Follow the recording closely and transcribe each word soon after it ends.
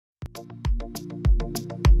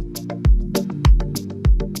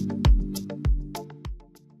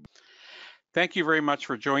Thank you very much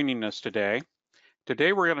for joining us today.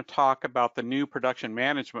 Today we're going to talk about the new production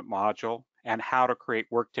management module and how to create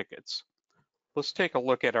work tickets. Let's take a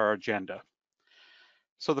look at our agenda.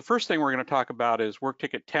 So the first thing we're going to talk about is work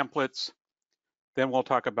ticket templates. Then we'll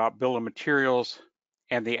talk about bill of materials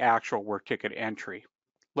and the actual work ticket entry.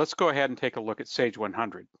 Let's go ahead and take a look at Sage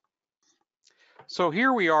 100. So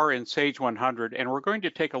here we are in Sage 100, and we're going to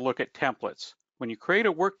take a look at templates. When you create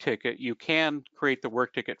a work ticket, you can create the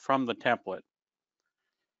work ticket from the template.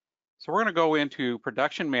 So we're going to go into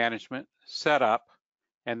production management, setup,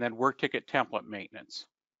 and then work ticket template maintenance.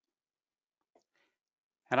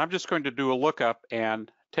 And I'm just going to do a lookup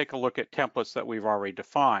and take a look at templates that we've already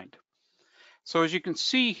defined. So as you can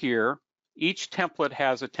see here, each template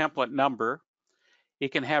has a template number.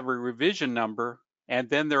 It can have a revision number, and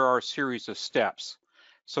then there are a series of steps.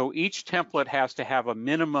 So each template has to have a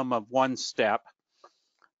minimum of one step,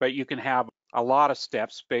 but you can have a lot of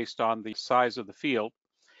steps based on the size of the field.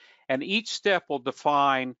 And each step will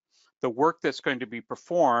define the work that's going to be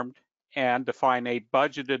performed and define a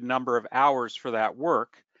budgeted number of hours for that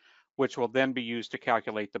work, which will then be used to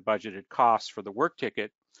calculate the budgeted costs for the work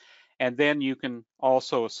ticket. And then you can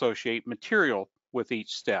also associate material with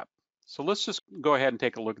each step. So let's just go ahead and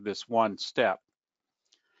take a look at this one step.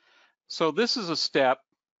 So this is a step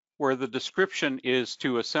where the description is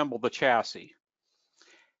to assemble the chassis.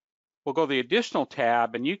 We'll go to the additional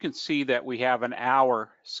tab, and you can see that we have an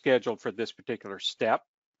hour scheduled for this particular step.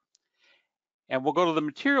 And we'll go to the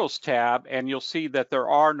materials tab, and you'll see that there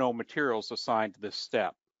are no materials assigned to this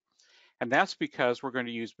step. And that's because we're going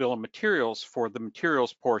to use bill of materials for the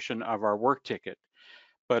materials portion of our work ticket.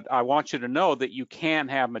 But I want you to know that you can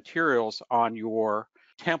have materials on your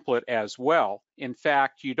template as well. In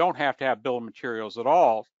fact, you don't have to have bill of materials at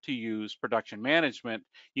all to use production management.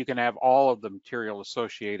 You can have all of the material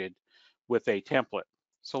associated with a template.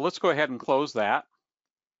 So let's go ahead and close that.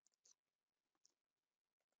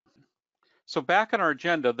 So back on our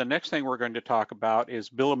agenda, the next thing we're going to talk about is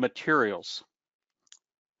bill of materials.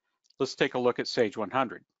 Let's take a look at Sage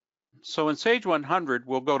 100. So in Sage 100,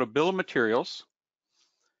 we'll go to bill of materials.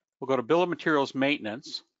 We'll go to bill of materials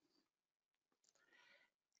maintenance.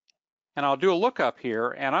 And I'll do a lookup here,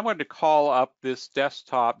 and I'm going to call up this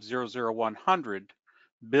desktop 00100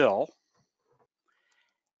 bill.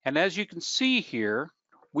 And as you can see here,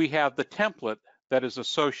 we have the template that is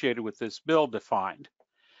associated with this bill defined.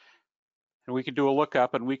 And we can do a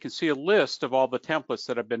lookup, and we can see a list of all the templates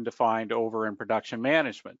that have been defined over in production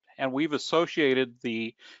management. And we've associated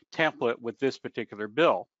the template with this particular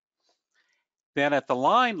bill. Then at the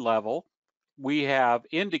line level, we have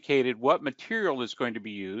indicated what material is going to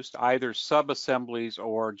be used, either sub-assemblies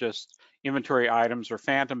or just inventory items or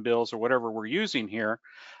phantom bills or whatever we're using here,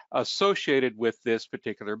 associated with this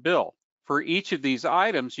particular bill. For each of these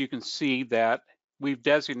items, you can see that we've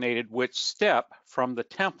designated which step from the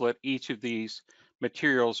template each of these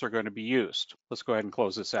materials are going to be used. Let's go ahead and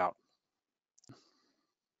close this out.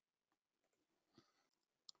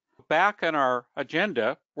 Back on our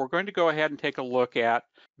agenda, we're going to go ahead and take a look at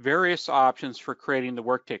various options for creating the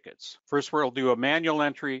work tickets. First, we'll do a manual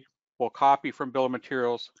entry. We'll copy from bill of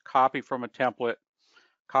materials, copy from a template,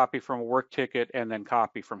 copy from a work ticket, and then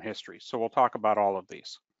copy from history. So we'll talk about all of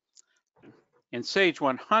these. In Sage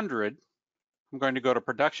 100, I'm going to go to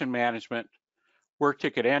production management, work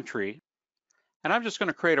ticket entry, and I'm just going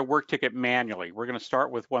to create a work ticket manually. We're going to start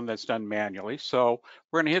with one that's done manually. So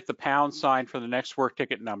we're going to hit the pound sign for the next work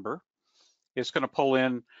ticket number. It's going to pull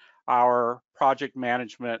in our project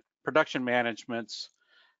management, production management's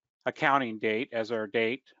accounting date as our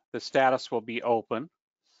date. The status will be open,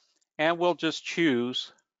 and we'll just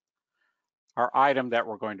choose our item that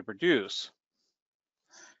we're going to produce.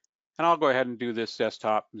 And I'll go ahead and do this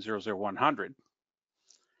desktop 00100.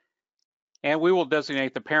 And we will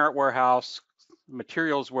designate the parent warehouse,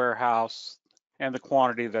 materials warehouse, and the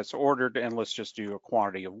quantity that's ordered, and let's just do a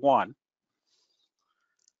quantity of 1.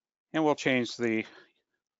 And we'll change the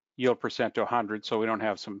yield percent to 100 so we don't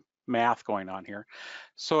have some math going on here.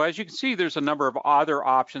 So as you can see, there's a number of other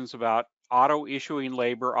options about auto issuing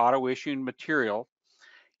labor, auto issuing material.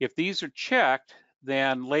 If these are checked,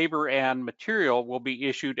 then labor and material will be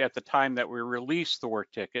issued at the time that we release the work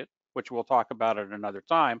ticket, which we'll talk about at another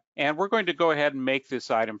time. And we're going to go ahead and make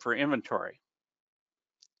this item for inventory.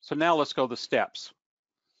 So now let's go to the steps.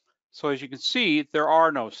 So as you can see, there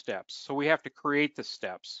are no steps. So we have to create the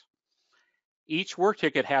steps. Each work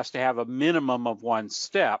ticket has to have a minimum of 1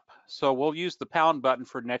 step. So we'll use the pound button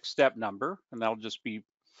for next step number, and that'll just be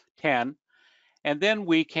 10. And then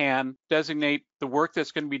we can designate the work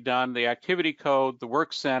that's going to be done, the activity code, the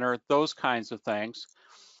work center, those kinds of things.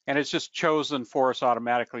 And it's just chosen for us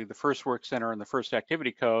automatically, the first work center and the first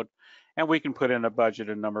activity code. And we can put in a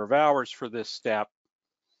budgeted number of hours for this step,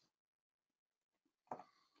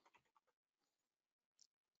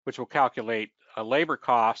 which will calculate a labor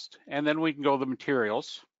cost. And then we can go to the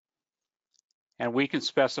materials, and we can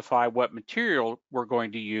specify what material we're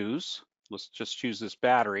going to use. Let's just choose this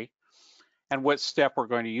battery, and what step we're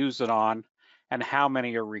going to use it on, and how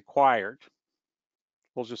many are required.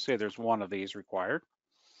 We'll just say there's one of these required,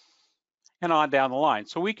 and on down the line.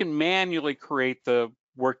 So we can manually create the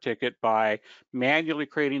work ticket by manually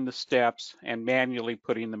creating the steps and manually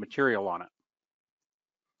putting the material on it.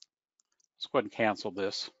 Let's go ahead and cancel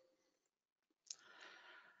this.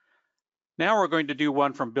 Now we're going to do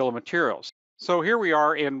one from bill of materials. So here we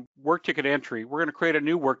are in work ticket entry. We're going to create a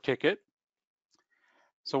new work ticket.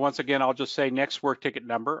 So once again, I'll just say next work ticket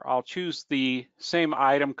number. I'll choose the same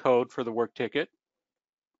item code for the work ticket.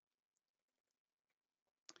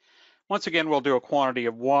 Once again, we'll do a quantity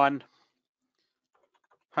of 1,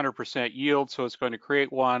 100% yield, so it's going to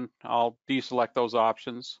create one. I'll deselect those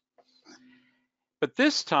options. But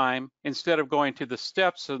this time, instead of going to the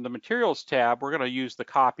steps in the materials tab, we're going to use the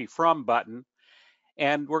copy from button,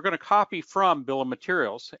 and we're going to copy from bill of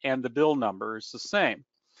materials, and the bill number is the same.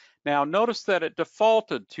 Now notice that it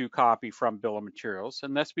defaulted to copy from bill of materials,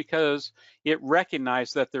 and that's because it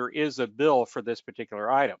recognized that there is a bill for this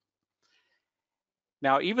particular item.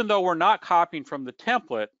 Now, even though we're not copying from the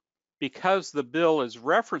template, because the bill is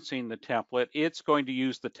referencing the template, it's going to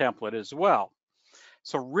use the template as well.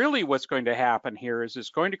 So really what's going to happen here is it's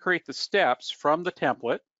going to create the steps from the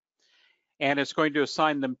template, and it's going to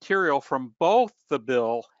assign the material from both the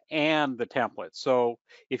bill and the template. So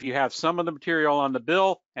if you have some of the material on the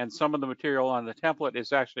bill and some of the material on the template,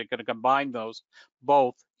 it's actually going to combine those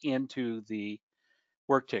both into the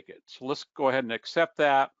work ticket. So let's go ahead and accept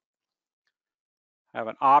that. I have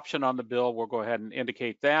an option on the bill. We'll go ahead and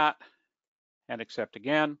indicate that and accept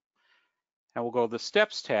again. And we'll go to the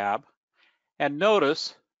steps tab, and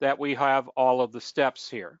notice that we have all of the steps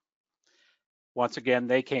here. Once again,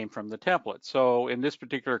 they came from the template. So in this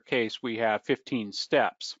particular case, we have 15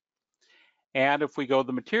 steps. And if we go to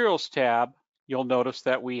the materials tab, you'll notice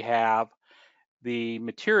that we have the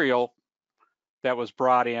material that was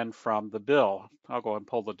brought in from the bill. I'll go and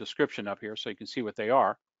pull the description up here so you can see what they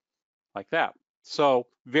are, like that. So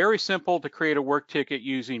very simple to create a work ticket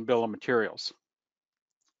using bill of materials.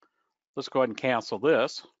 Let's go ahead and cancel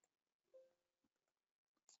this.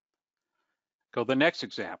 Go to the next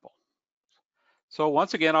example. So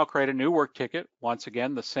once again, I'll create a new work ticket. Once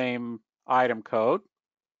again, the same item code.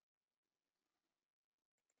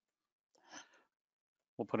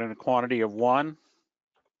 We'll put in a quantity of 1,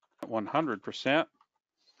 100%.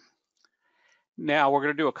 Now we're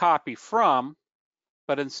going to do a copy from,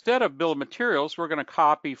 but instead of bill of materials, we're going to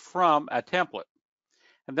copy from a template.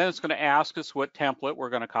 And then it's going to ask us what template we're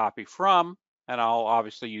going to copy from, and I'll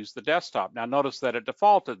obviously use the desktop. Now notice that it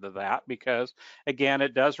defaulted to that because, again,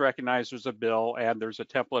 it does recognize there's a bill and there's a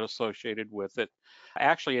template associated with it,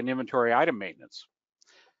 actually an inventory item maintenance.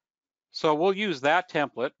 So we'll use that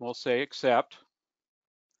template. We'll say accept.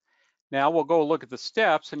 Now we'll go look at the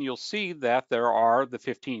steps, and you'll see that there are the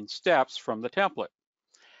 15 steps from the template.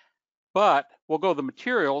 But we'll go to the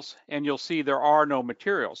materials, and you'll see there are no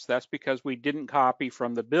materials. That's because we didn't copy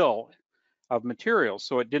from the bill of materials,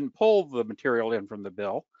 so it didn't pull the material in from the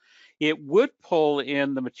bill. It would pull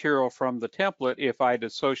in the material from the template if I'd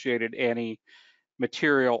associated any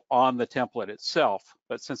material on the template itself.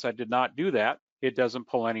 But since I did not do that, it doesn't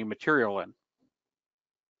pull any material in.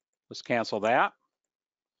 Let's cancel that.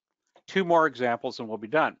 2 more examples and we'll be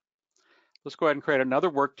done. Let's go ahead and create another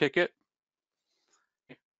work ticket.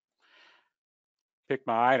 Pick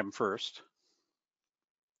my item first.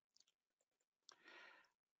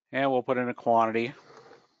 And we'll put in a quantity,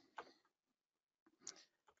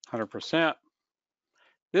 100%.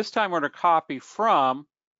 This time we're going to copy from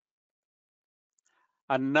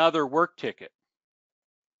another work ticket.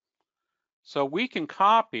 So we can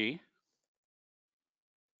copy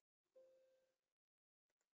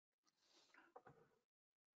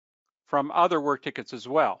from other work tickets as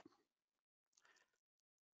well.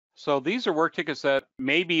 So these are work tickets that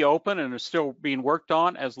may be open and are still being worked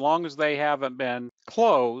on. As long as they haven't been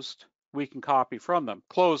closed, we can copy from them.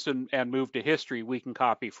 Closed and moved to history, we can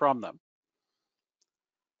copy from them.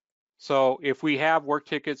 So if we have work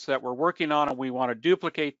tickets that we're working on and we want to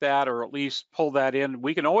duplicate that or at least pull that in,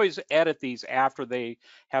 we can always edit these after they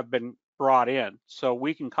have been brought in. So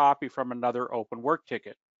we can copy from another open work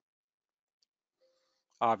ticket.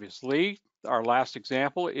 Obviously, our last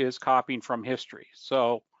example is copying from history.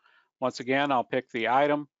 So once again, I'll pick the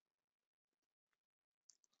item.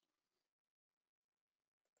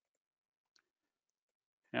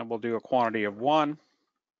 And we'll do a quantity of 1.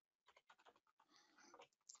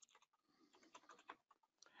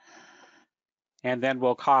 And then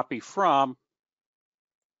we'll copy from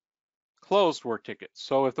closed work tickets.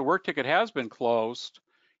 So if the work ticket has been closed,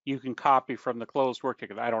 you can copy from the closed work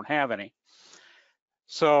ticket. I don't have any.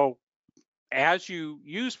 So as you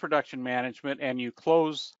use production management and you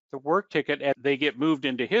close the work ticket and they get moved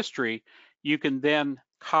into history, you can then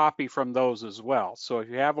copy from those as well. So if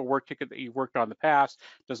you have a work ticket that you've worked on in the past,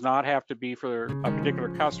 does not have to be for a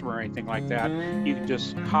particular customer or anything like that. You can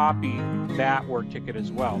just copy that work ticket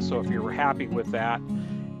as well. So if you're happy with that,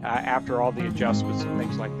 after all the adjustments and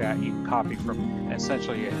things like that, you can copy from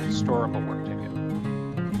essentially a historical work ticket.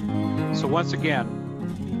 So once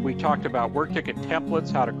again, we talked about work ticket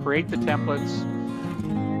templates, how to create the templates,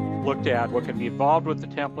 looked at what can be involved with the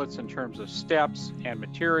templates in terms of steps and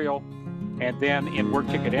material. And then in work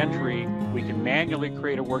ticket entry, we can manually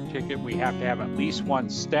create a work ticket. We have to have at least one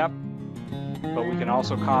step, but we can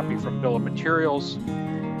also copy from bill of materials.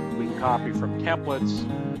 We can copy from templates.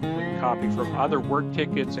 We can copy from other work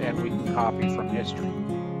tickets, and we can copy from history.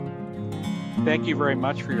 Thank you very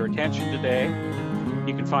much for your attention today.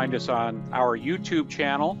 You can find us on our YouTube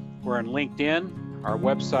channel. We're on LinkedIn. Our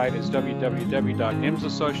website is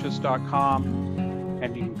www.nimsassociates.com.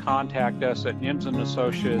 And you can contact us at Nims &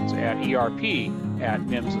 Associates at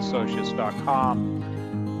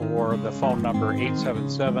erp@nimsassociates.com, or the phone number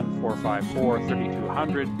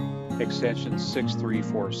 877-454-3200, extension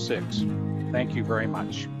 6346. Thank you very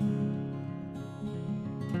much.